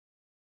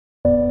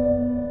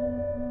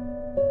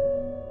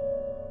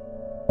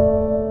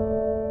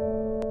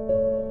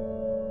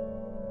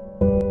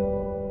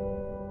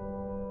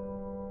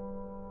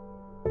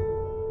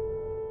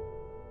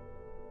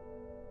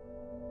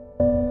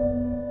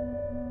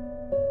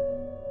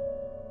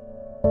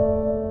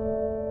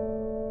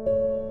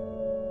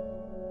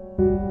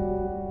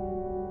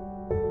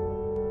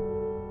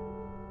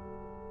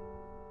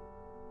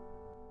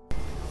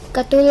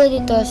Katulad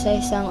ito sa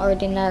isang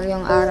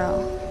ordinaryong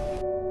araw.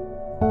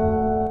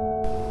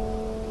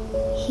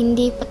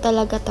 Hindi pa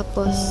talaga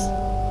tapos.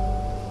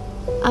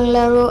 Ang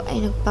laro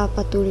ay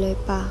nagpapatuloy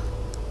pa.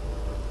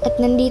 At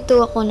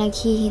nandito ako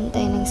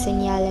naghihintay ng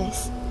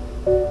senyales.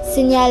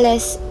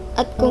 Senyales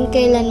at kung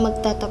kailan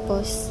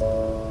magtatapos.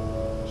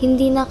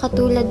 Hindi na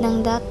katulad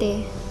ng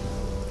dati.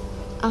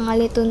 Ang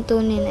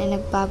alituntunin ay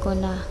nagbago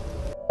na.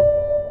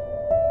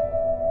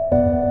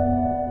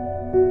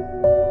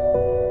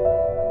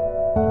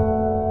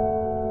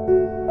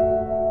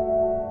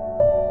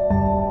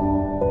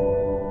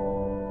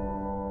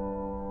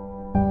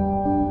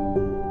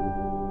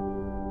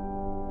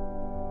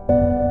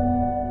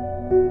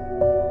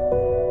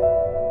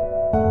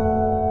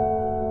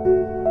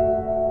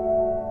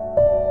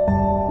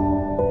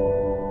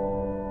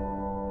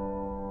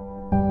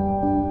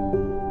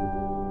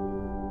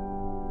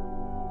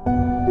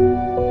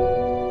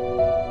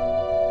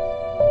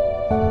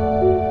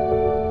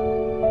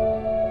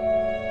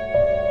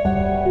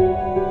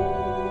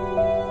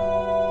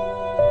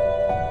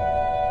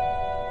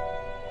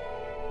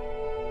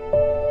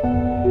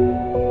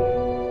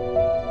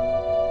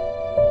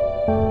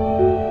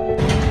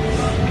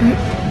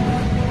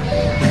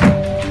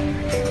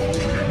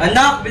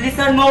 Anak,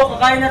 bilisan mo!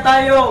 Kakain na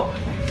tayo!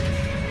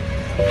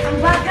 Ang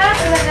baga,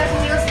 talaga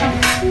kuyos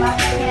ng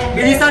bata yan.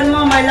 Bilisan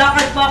mo! May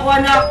lakad pa ako,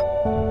 anak!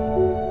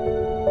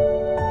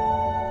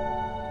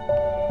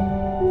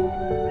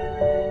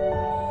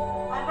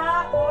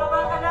 Anak,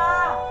 bumaba ka na!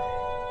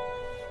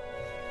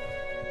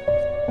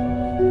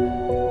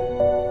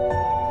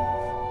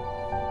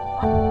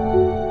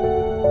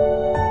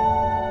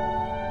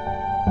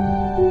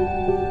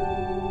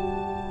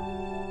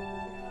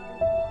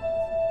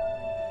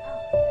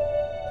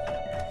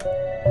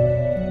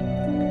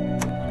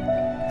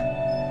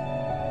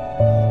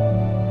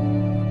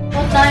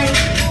 Tay.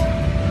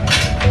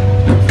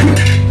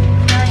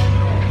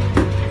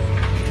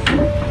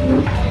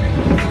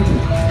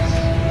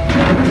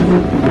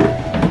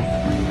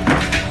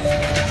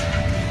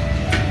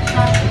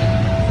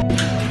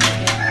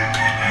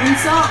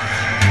 Ynzo,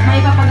 may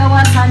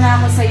papagawa sana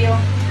ako sa iyo.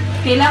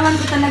 Kailangan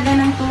ko talaga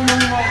ng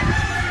tulong mo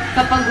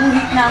kapag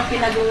guhit na ang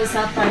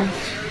pinag-uusapan.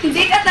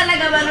 Hindi ka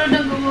talaga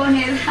marunong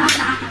gumuhit.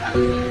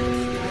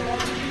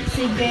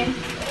 Sige.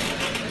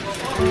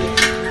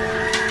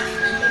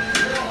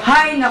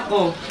 Hay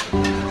nako!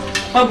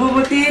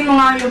 Pagbubutihin mo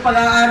nga yung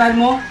pag-aaral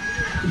mo.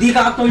 Hindi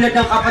ka katulad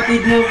ng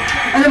kapatid mo.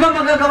 Ano ba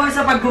magagawa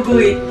sa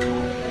pagguguhit?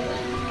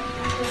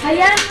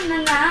 Hayaan mo na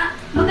nga.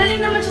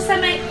 Magaling naman siya sa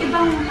may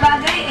ibang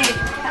bagay eh.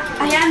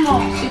 Hayaan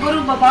mo.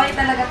 Siguro babawi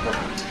talaga to.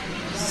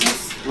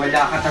 Sus,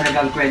 wala ka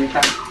talagang kwenta.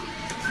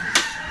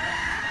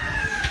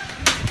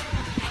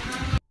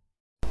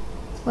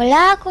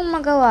 Wala akong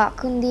magawa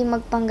kundi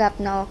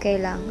magpanggap na okay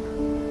lang.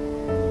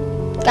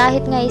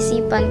 Kahit nga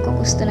isipan ko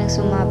gusto nang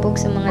sumabog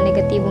sa mga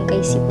negatibong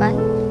kaisipan,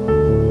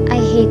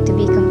 I hate to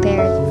be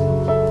compared.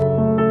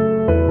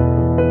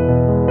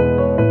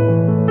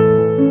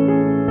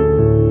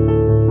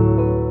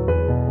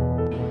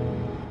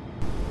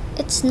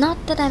 It's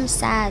not that I'm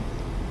sad.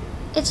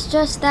 It's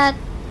just that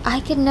I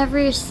can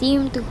never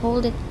seem to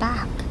hold it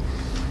back.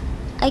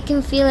 I can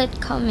feel it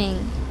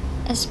coming,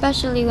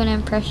 especially when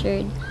I'm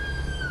pressured.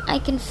 I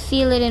can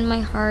feel it in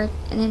my heart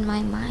and in my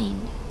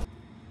mind.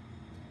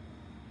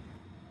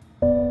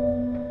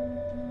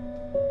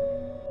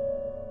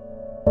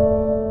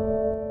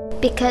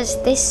 Because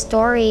this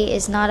story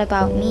is not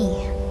about me.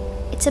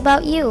 It's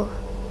about you.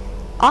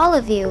 All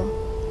of you.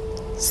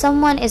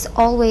 Someone is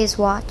always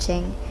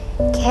watching,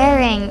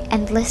 caring,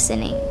 and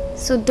listening.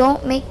 So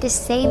don't make the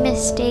same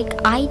mistake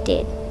I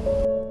did.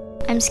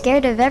 I'm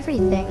scared of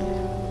everything.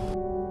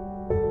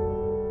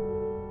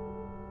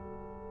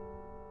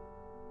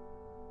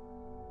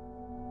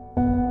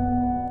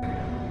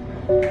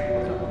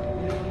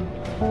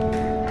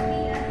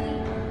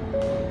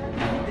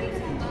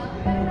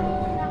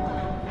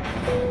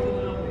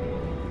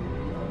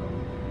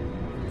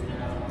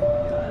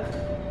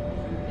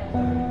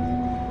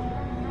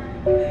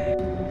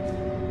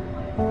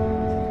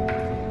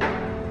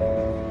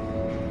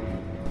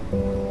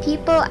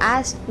 People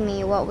asked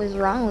me what was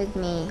wrong with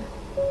me.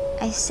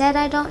 I said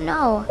I don't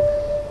know.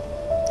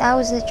 That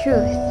was the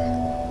truth.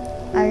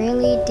 I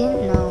really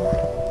didn't know.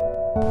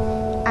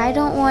 I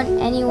don't want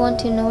anyone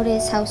to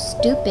notice how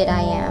stupid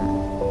I am.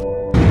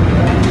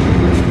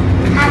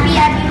 Abby,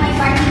 may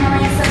party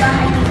mamaya sa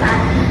bahay ni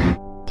Bianne.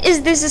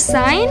 Is this a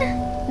sign?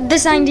 The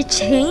sign to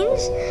change?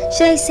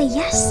 Should I say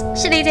yes?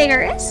 Should I take a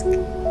risk?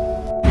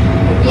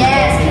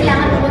 Yes,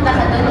 kailangan pumunta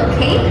ka doon,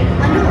 okay?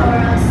 Ano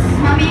oras?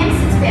 Mamaya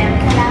 6 p.m.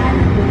 Kailangan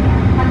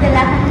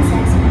magdala ka ng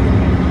sense.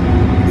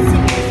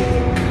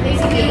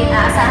 Sige,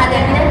 aasahan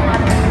natin ang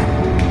mga.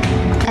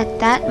 At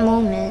that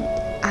moment,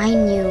 I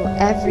knew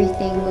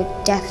everything would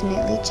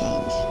definitely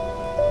change.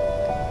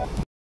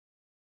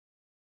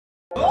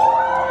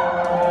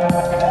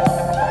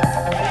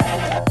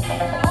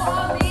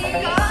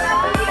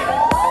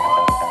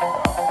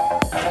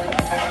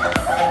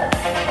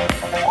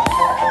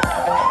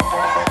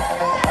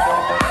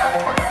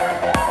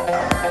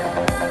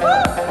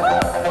 Woo!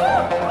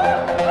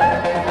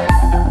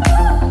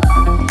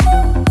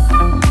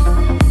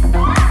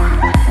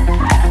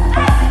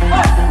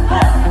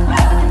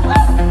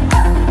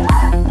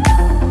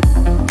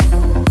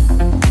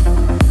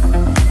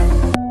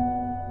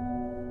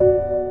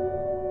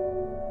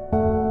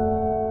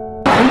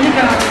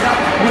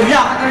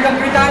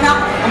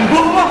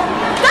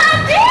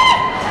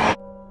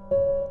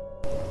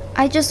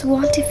 I just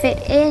want to fit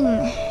in.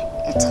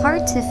 It's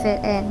hard to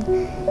fit in.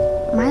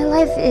 My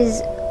life is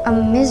a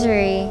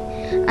misery.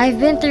 I've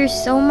been through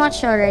so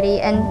much already,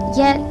 and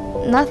yet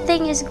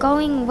nothing is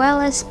going well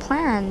as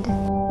planned.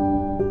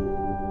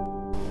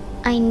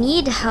 I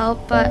need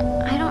help, but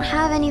I don't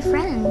have any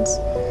friends.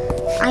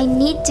 I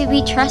need to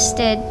be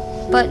trusted,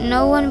 but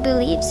no one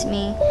believes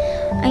me.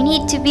 I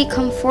need to be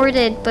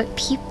comforted, but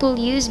people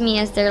use me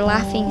as their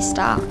laughing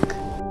stock.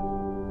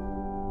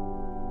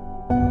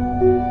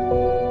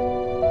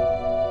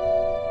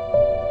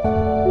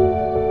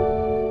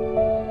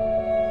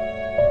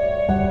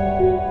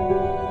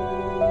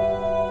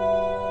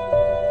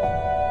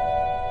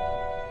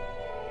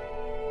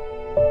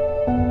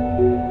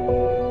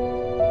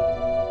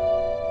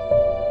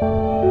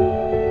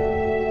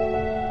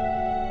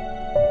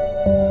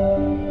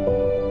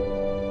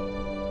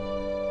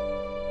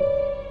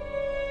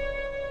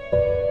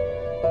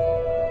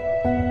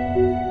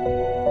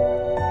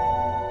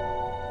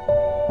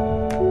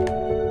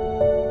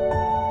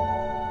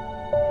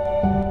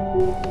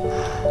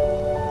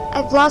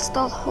 I've lost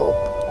all hope.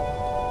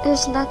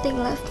 There's nothing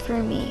left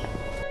for me.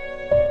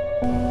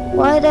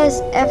 Why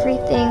does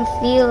everything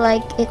feel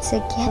like it's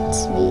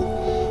against me?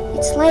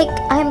 It's like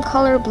I'm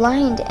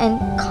colorblind and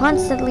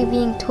constantly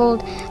being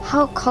told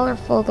how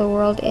colorful the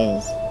world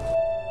is.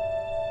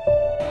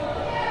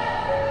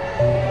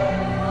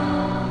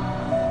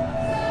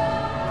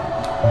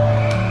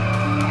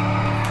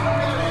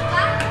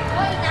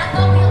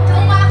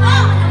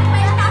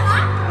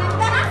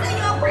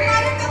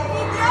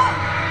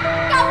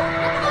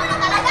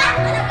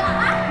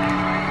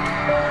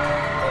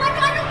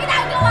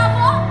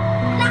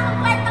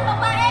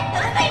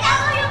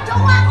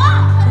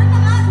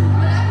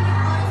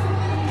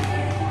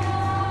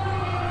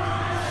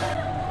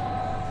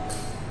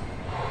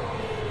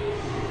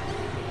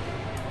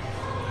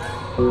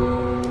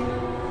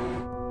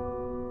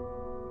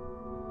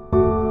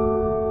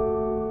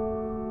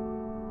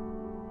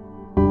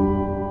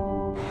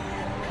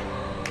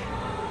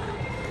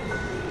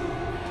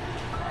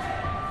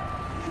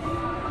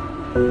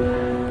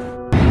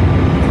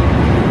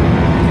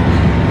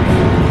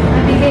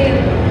 Abigail,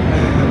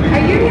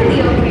 are you really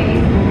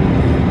okay?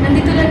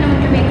 Nandito lang naman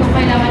kami kung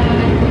kailangan mo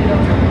ng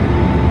tulong.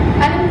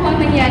 Alam ko ang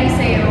nangyari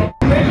sa'yo.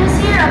 We're just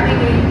here,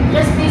 Abigail.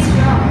 Just be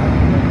strong.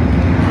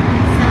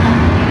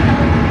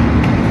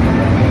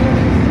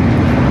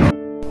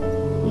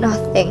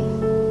 Nothing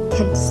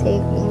can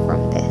save me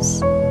from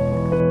this.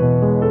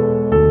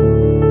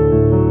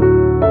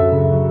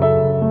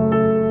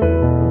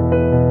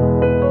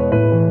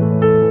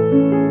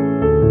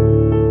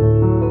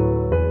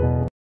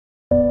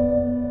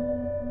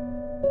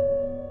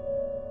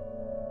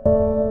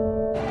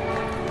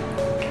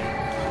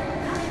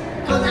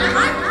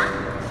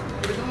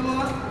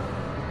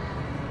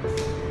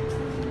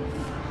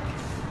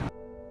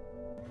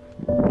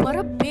 What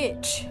a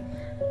bitch!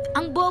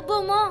 Ang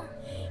bobo mo!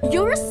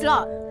 You're a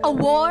slut! A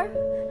whore!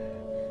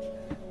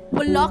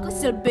 Wala ka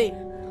silbi!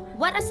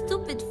 What a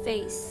stupid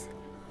face!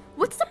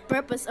 What's the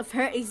purpose of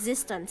her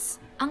existence?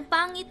 Ang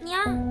pangit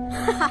niya!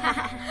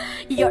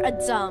 You're a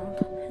dumb!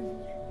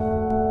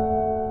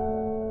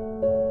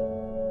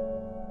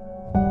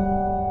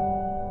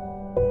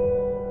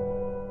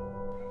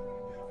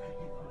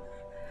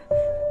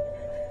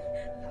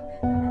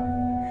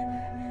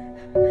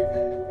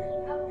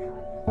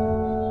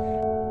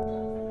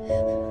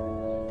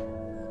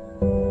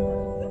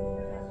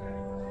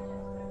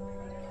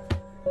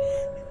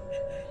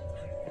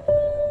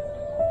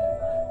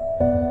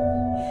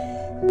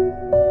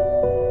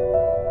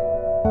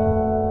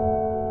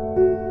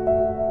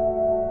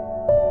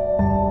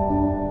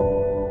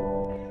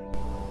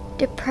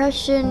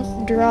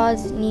 Depression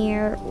draws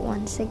near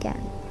once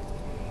again.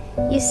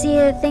 You see,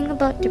 the thing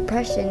about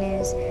depression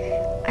is,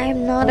 I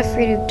am not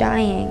afraid of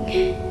dying.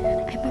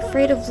 I'm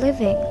afraid of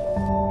living.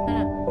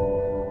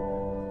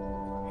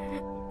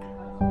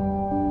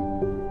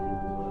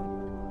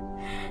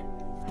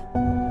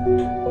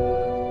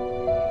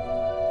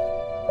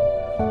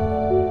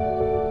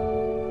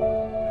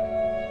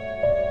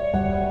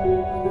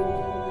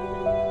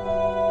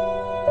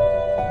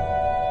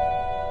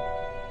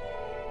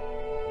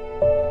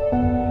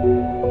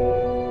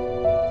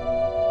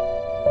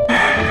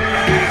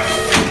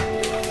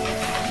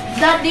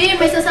 Daddy,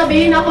 may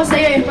sasabihin ako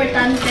sa'yo,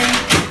 importante.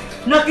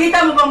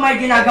 Nakita mo bang may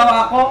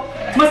ginagawa ako?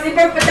 Mas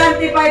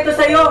importante pa ito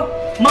sa'yo.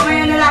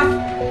 Mamaya na lang.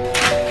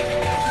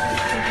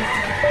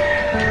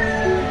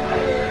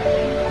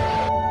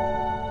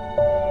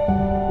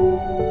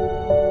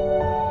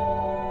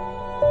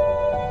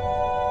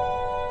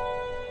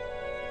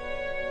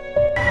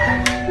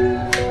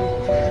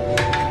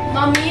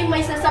 Mami,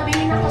 may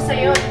sasabihin ako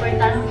sa'yo,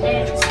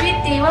 importante.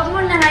 Sweetie, wag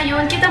mo na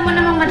ngayon. Kita mo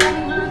namang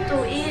madaming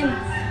lulutuin.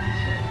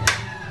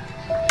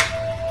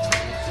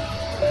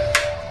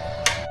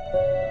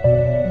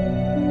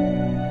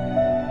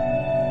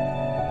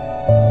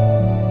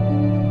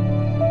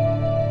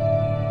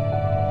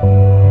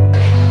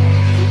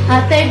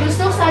 Ate,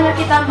 gusto sana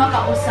kita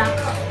makausap.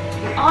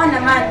 Oo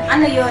naman,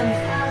 ano yun?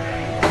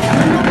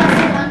 Ano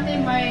kasi ate,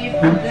 may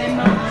problema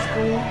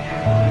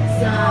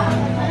sa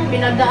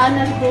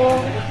pinagdaanan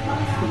ko.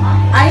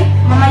 Ay,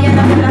 mamaya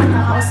na lang.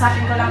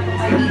 Kakausapin ko lang itong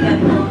kaibigan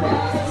mo.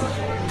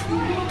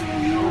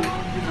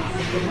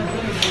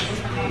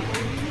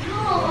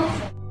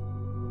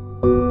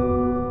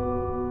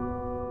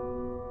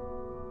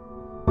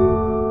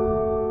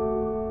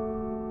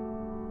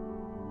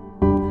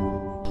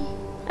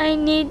 I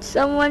need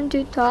someone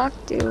to talk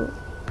to.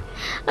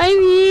 I'm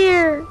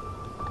here.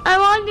 I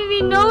want to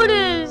be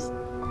noticed.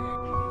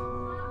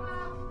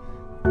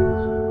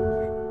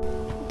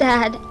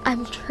 Dad,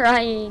 I'm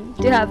trying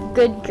to have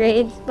good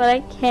grades, but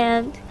I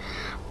can't.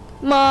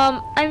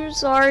 Mom, I'm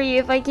sorry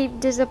if I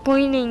keep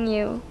disappointing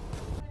you.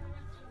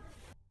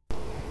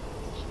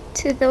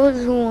 To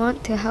those who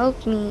want to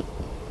help me,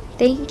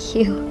 thank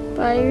you,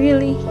 but I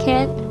really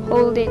can't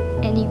hold it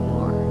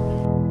anymore.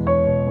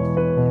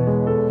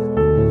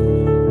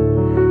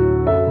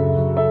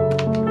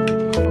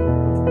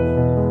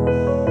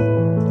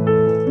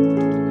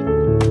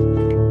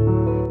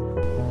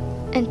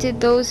 And to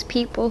those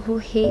people who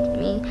hate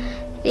me,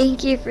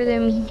 thank you for the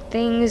mean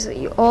things that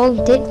you all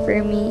did for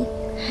me.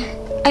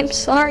 I'm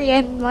sorry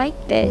I'm like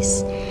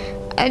this.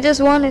 I just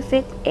want to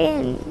fit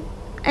in.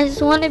 I just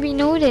want to be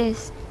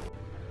noticed.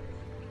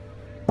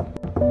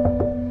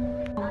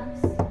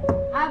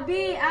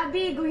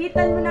 Abi,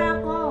 guhitan mo na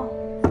ako.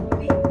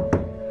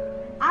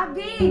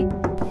 Abi!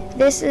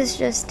 This is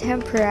just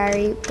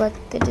temporary, but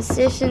the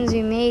decisions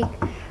you make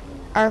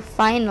are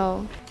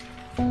final.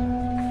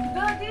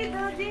 Daddy!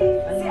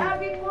 Si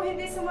Abi po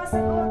hindi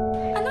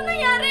sumasagot. Ano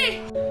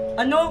nangyari?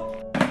 Ano?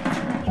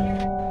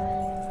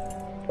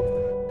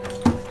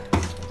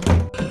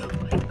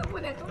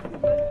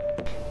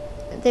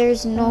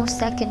 There's no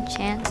second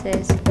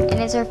chances,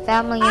 and it's our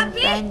family and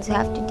friends who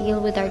have to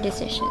deal with our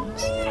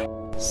decisions.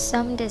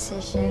 Some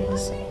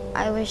decisions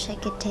I wish I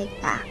could take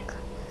back.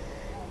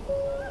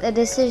 The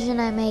decision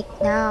I make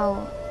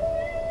now,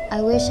 I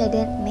wish I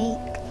didn't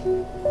make.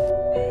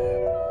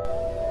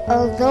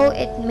 Although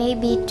it may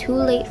be too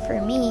late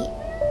for me,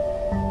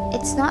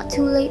 it's not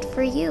too late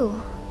for you.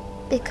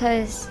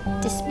 Because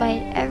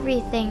despite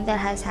everything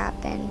that has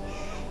happened,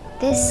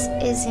 this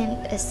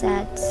isn't a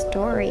sad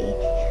story.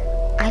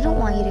 I don't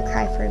want you to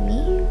cry for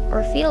me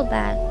or feel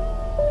bad.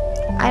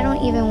 I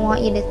don't even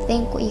want you to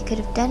think what you could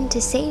have done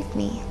to save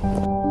me.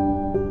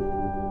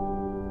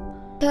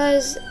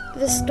 Because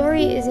the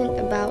story isn't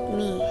about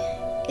me.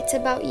 It's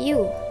about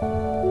you.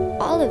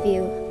 All of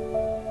you.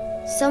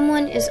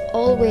 Someone is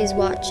always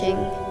watching,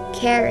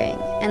 caring,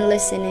 and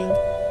listening.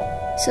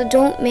 So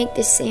don't make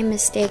the same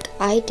mistake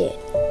I did.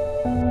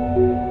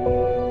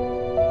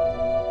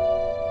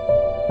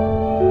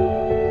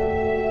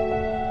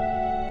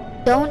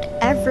 Don't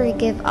ever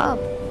give up.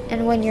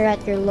 And when you're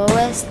at your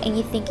lowest and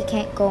you think you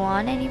can't go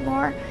on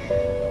anymore,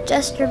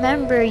 just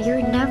remember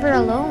you're never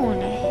alone.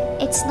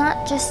 It's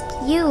not just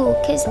you,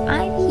 'cause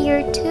I'm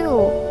here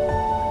too.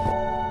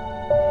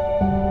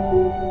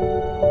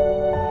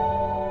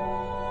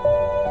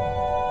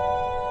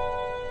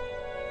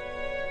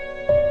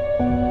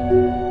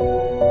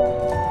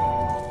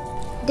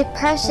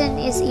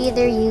 Depression is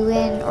either you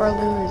win or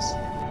lose.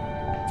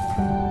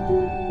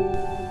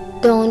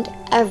 Don't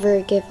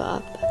ever give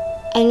up.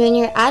 And when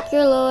you're at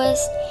your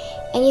lowest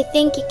and you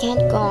think you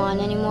can't go on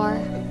anymore,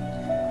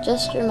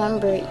 just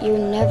remember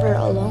you're never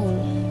alone.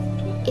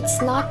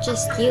 It's not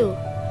just you,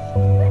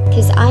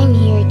 'cause I'm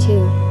here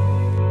too.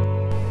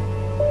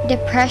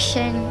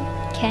 Depression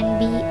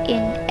can be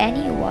in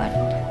anyone.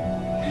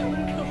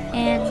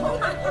 And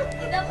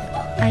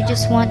I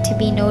just want to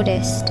be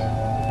noticed.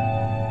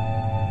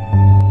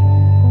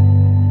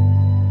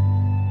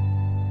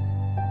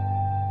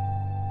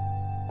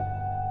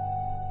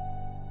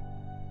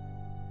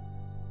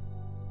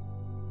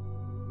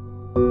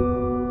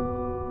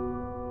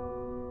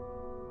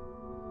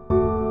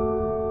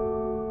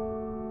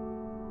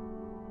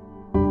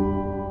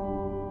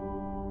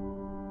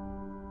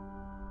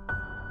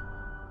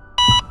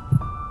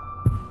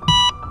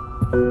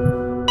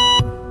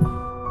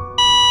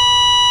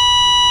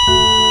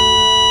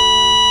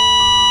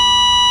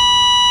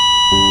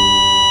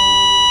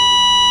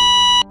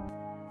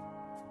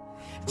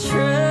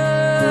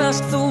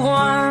 Trust the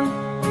one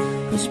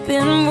who's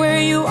been where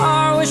you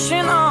are,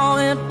 wishing all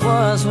it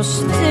was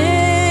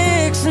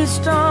sticks and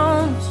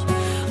stones.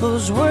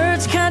 Those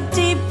words cut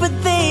deep, but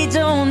they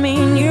don't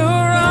mean you're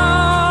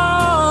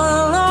all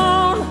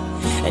alone.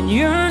 And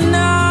you're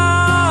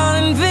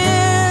not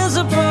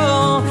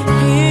invisible.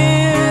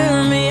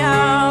 Hear me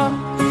out.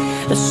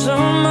 There's so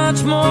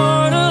much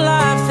more to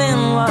life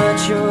than what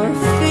you're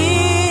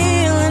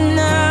feeling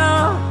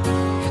now.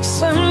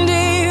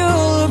 Someday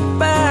you'll look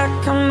back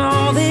on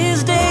all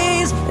these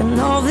days, and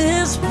all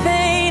this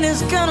pain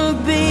is gonna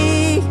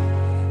be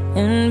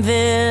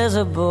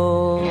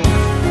invisible.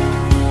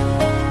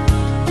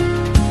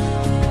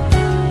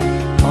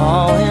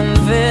 All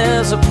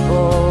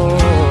invisible.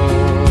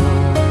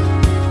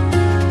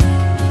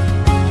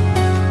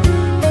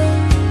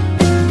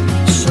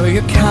 So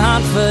your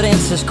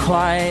confidence is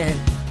quiet,